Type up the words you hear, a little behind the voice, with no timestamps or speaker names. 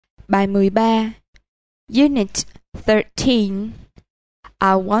Bài 13. Unit 13.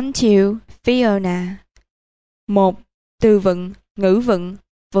 I want you, Fiona. 1. Từ vựng, ngữ vựng,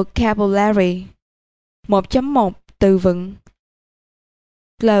 vocabulary. 1.1. Từ vựng.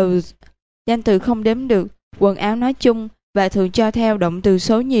 Clothes, danh từ không đếm được, quần áo nói chung và thường cho theo động từ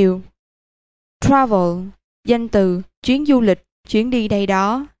số nhiều. Travel, danh từ, chuyến du lịch, chuyến đi đây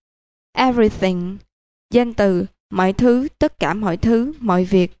đó. Everything, danh từ, mọi thứ, tất cả mọi thứ, mọi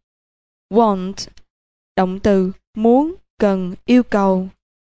việc. Want, động từ, muốn, cần, yêu cầu.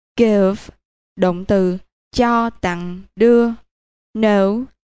 Give, động từ, cho, tặng, đưa. Know,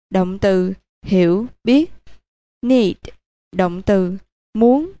 động từ, hiểu, biết. Need, động từ,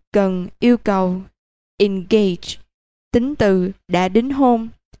 muốn, cần, yêu cầu. Engage, tính từ, đã đính hôn.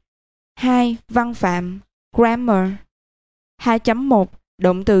 2. Văn phạm, grammar. 2.1.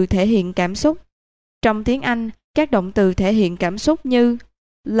 Động từ thể hiện cảm xúc. Trong tiếng Anh, các động từ thể hiện cảm xúc như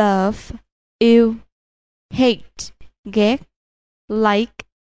love, yêu, hate, ghét, like,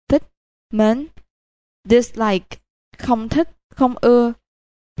 thích, mến, dislike, không thích, không ưa,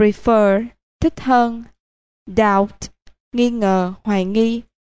 prefer, thích hơn, doubt, nghi ngờ, hoài nghi,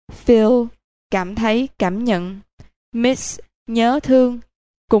 feel, cảm thấy, cảm nhận, miss, nhớ thương,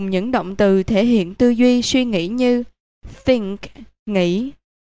 cùng những động từ thể hiện tư duy suy nghĩ như think, nghĩ,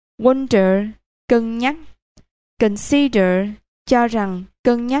 wonder, cân nhắc, consider, cho rằng,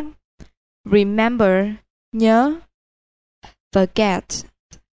 cân nhắc, remember, nhớ, forget,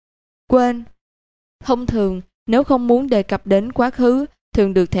 quên. Thông thường, nếu không muốn đề cập đến quá khứ,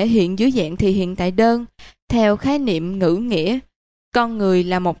 thường được thể hiện dưới dạng thì hiện tại đơn. Theo khái niệm ngữ nghĩa, con người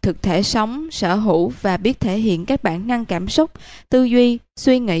là một thực thể sống, sở hữu và biết thể hiện các bản năng cảm xúc, tư duy,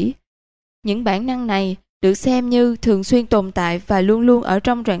 suy nghĩ. Những bản năng này được xem như thường xuyên tồn tại và luôn luôn ở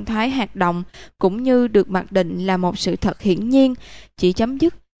trong trạng thái hoạt động, cũng như được mặc định là một sự thật hiển nhiên, chỉ chấm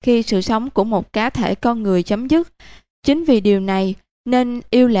dứt khi sự sống của một cá thể con người chấm dứt. Chính vì điều này nên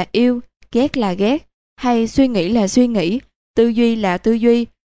yêu là yêu, ghét là ghét, hay suy nghĩ là suy nghĩ, tư duy là tư duy,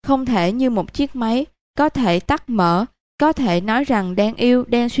 không thể như một chiếc máy, có thể tắt mở, có thể nói rằng đang yêu,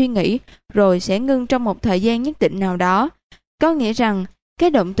 đang suy nghĩ, rồi sẽ ngưng trong một thời gian nhất định nào đó. Có nghĩa rằng, cái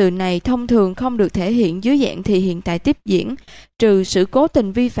động từ này thông thường không được thể hiện dưới dạng thì hiện tại tiếp diễn, trừ sự cố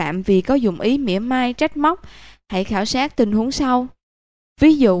tình vi phạm vì có dụng ý mỉa mai, trách móc. Hãy khảo sát tình huống sau.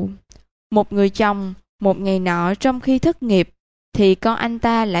 Ví dụ, một người chồng, một ngày nọ trong khi thất nghiệp, thì con anh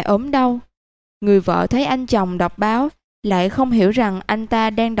ta lại ốm đau. Người vợ thấy anh chồng đọc báo, lại không hiểu rằng anh ta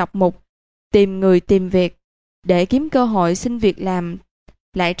đang đọc mục tìm người tìm việc, để kiếm cơ hội xin việc làm,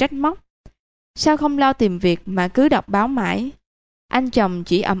 lại trách móc. Sao không lo tìm việc mà cứ đọc báo mãi? Anh chồng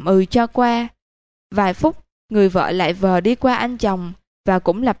chỉ ậm ừ cho qua. Vài phút, người vợ lại vờ đi qua anh chồng và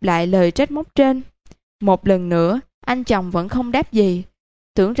cũng lặp lại lời trách móc trên. Một lần nữa, anh chồng vẫn không đáp gì,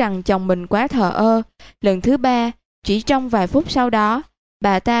 tưởng rằng chồng mình quá thờ ơ. Lần thứ ba, chỉ trong vài phút sau đó,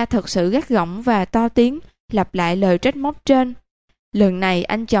 bà ta thật sự gắt gỏng và to tiếng, lặp lại lời trách móc trên. Lần này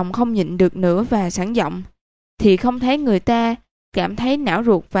anh chồng không nhịn được nữa và sẵn giọng: thì không thấy người ta cảm thấy não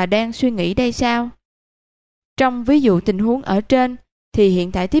ruột và đang suy nghĩ đây sao? Trong ví dụ tình huống ở trên, thì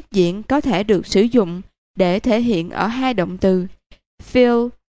hiện tại tiếp diễn có thể được sử dụng để thể hiện ở hai động từ feel,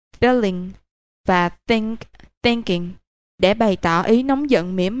 feeling và think, thinking, để bày tỏ ý nóng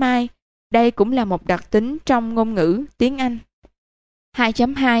giận mỉa mai. Đây cũng là một đặc tính trong ngôn ngữ tiếng Anh.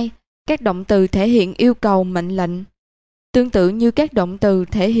 2.2. Các động từ thể hiện yêu cầu mệnh lệnh. Tương tự như các động từ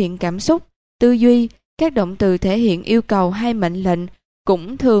thể hiện cảm xúc, tư duy, các động từ thể hiện yêu cầu hay mệnh lệnh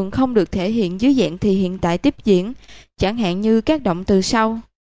cũng thường không được thể hiện dưới dạng thì hiện tại tiếp diễn, chẳng hạn như các động từ sau: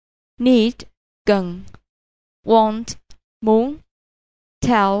 need, cần; want, muốn;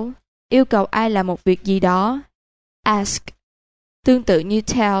 tell, yêu cầu ai làm một việc gì đó; ask, tương tự như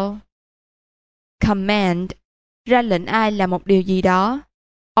tell; command, ra lệnh ai làm một điều gì đó;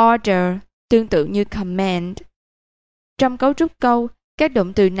 order, tương tự như command. Trong cấu trúc câu, các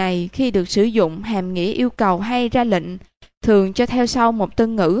động từ này khi được sử dụng hàm nghĩa yêu cầu hay ra lệnh, thường cho theo sau một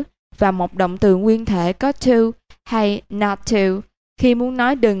tân ngữ và một động từ nguyên thể có to hay not to khi muốn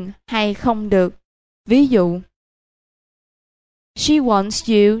nói đừng hay không được. Ví dụ: She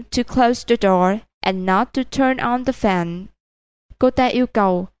wants you to close the door and not to turn on the fan. Cô ta yêu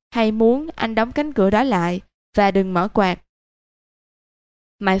cầu hay muốn anh đóng cánh cửa đó lại và đừng mở quạt.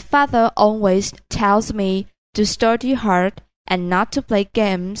 My father always tells me to study hard and not to play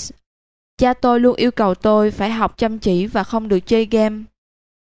games. Cha tôi luôn yêu cầu tôi phải học chăm chỉ và không được chơi game.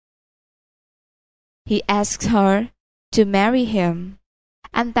 He asks her to marry him.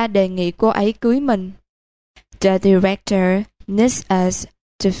 Anh ta đề nghị cô ấy cưới mình. The director needs us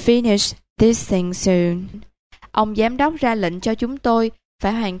to finish this thing soon. Ông giám đốc ra lệnh cho chúng tôi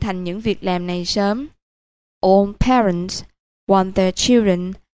phải hoàn thành những việc làm này sớm. All parents want their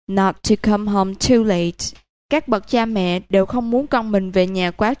children not to come home too late. Các bậc cha mẹ đều không muốn con mình về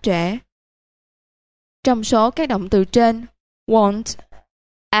nhà quá trễ. Trong số các động từ trên, want,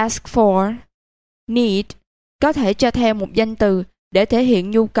 ask for, need có thể cho theo một danh từ để thể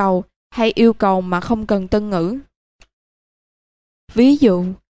hiện nhu cầu hay yêu cầu mà không cần tân ngữ. Ví dụ,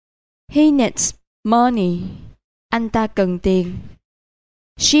 he needs money. Anh ta cần tiền.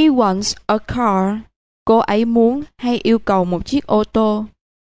 She wants a car. Cô ấy muốn hay yêu cầu một chiếc ô tô.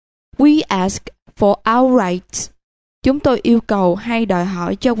 We ask for our rights. Chúng tôi yêu cầu hay đòi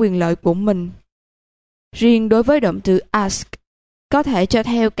hỏi cho quyền lợi của mình. Riêng đối với động từ ask, có thể cho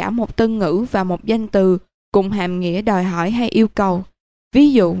theo cả một tân ngữ và một danh từ cùng hàm nghĩa đòi hỏi hay yêu cầu.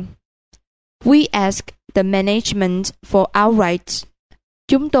 Ví dụ, we ask the management for our rights.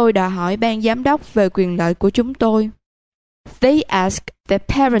 Chúng tôi đòi hỏi ban giám đốc về quyền lợi của chúng tôi. They ask their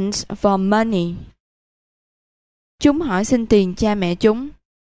parents for money. Chúng hỏi xin tiền cha mẹ chúng.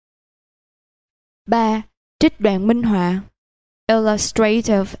 3. Trích đoạn minh họa.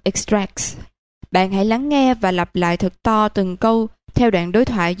 Illustrative extracts. Bạn hãy lắng nghe và lặp lại thật to từng câu theo đoạn đối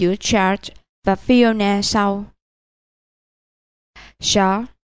thoại giữa Charles và Fiona sau. Charles,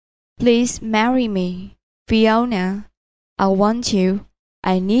 please marry me. Fiona, I want you.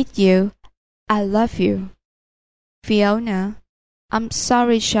 I need you. I love you. Fiona, I'm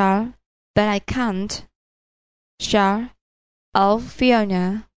sorry, Charles, but I can't. Charles, oh,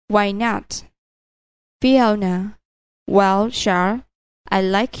 Fiona, why not? Fiona, well, Charles, I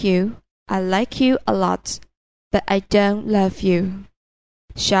like you. I like you a lot, but I don't love you.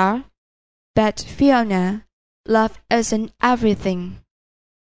 Charles, but Fiona, love isn't everything.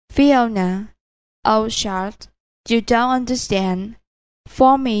 Fiona, oh, Charles, you don't understand.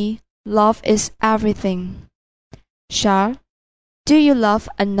 For me, love is everything. Charles, do you love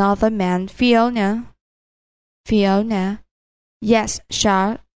another man, Fiona? Fiona, yes,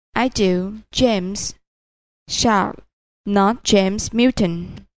 Charles, I do. James. Charles, not James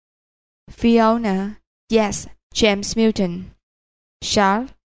Milton. Fiona, yes, James Milton. Charles,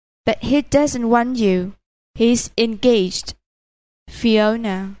 but he doesn't want you. He's engaged.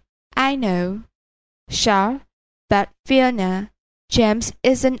 Fiona, I know. Charles, but Fiona, James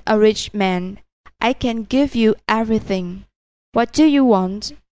isn't a rich man. I can give you everything. What do you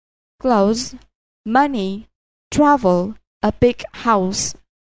want? Clothes, money, travel, a big house.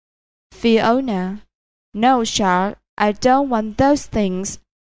 Fiona, no, Charles, I don't want those things.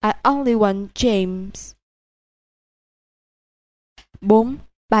 I only want James. 4.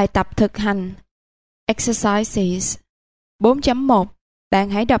 Bài tập thực hành. Exercises. 4.1. Bạn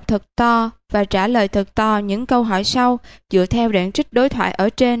hãy đọc thật to và trả lời thật to những câu hỏi sau dựa theo đoạn trích đối thoại ở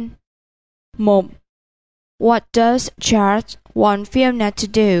trên. 1. What does Charles want Fiona to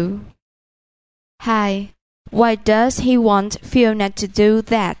do? 2. Why does he want Fiona to do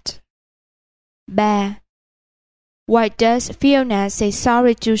that? 3. Why does Fiona say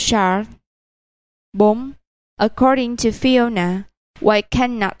sorry to Charles? 4. According to Fiona, why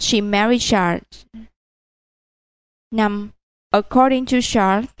cannot she marry Charles? 5. According to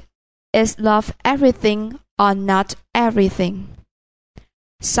Charles, is love everything or not everything?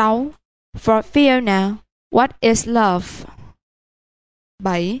 6. For Fiona, what is love?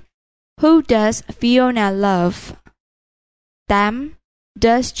 7. Who does Fiona love? 8.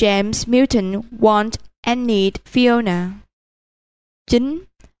 Does James Milton want and need Fiona? 9.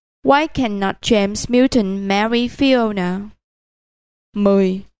 Why cannot James Milton marry Fiona?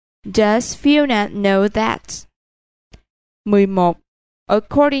 10. Does Fiona know that? 11.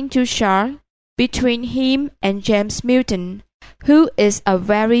 According to Charles, between him and James Milton, who is a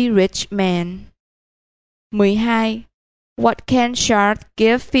very rich man? 12. What can Charles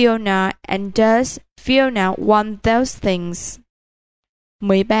give Fiona and does Fiona want those things?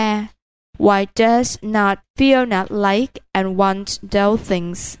 13. Why does not Fiona like and want those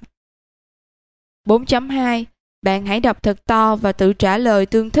things? 4.2. Bạn hãy đọc thật to và tự trả lời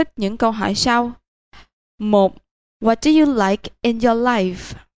tương thích những câu hỏi sau. 1. What do you like in your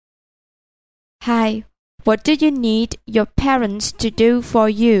life? 2. What do you need your parents to do for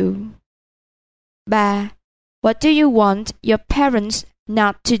you? 3. What do you want your parents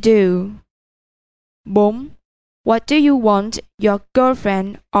not to do? 4. What do you want your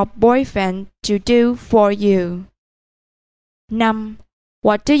girlfriend or boyfriend to do for you? 5.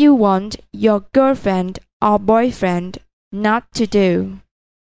 What do you want your girlfriend or boyfriend not to do?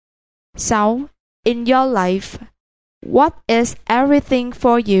 6. In your life, what is everything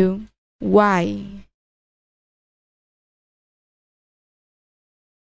for you? Why?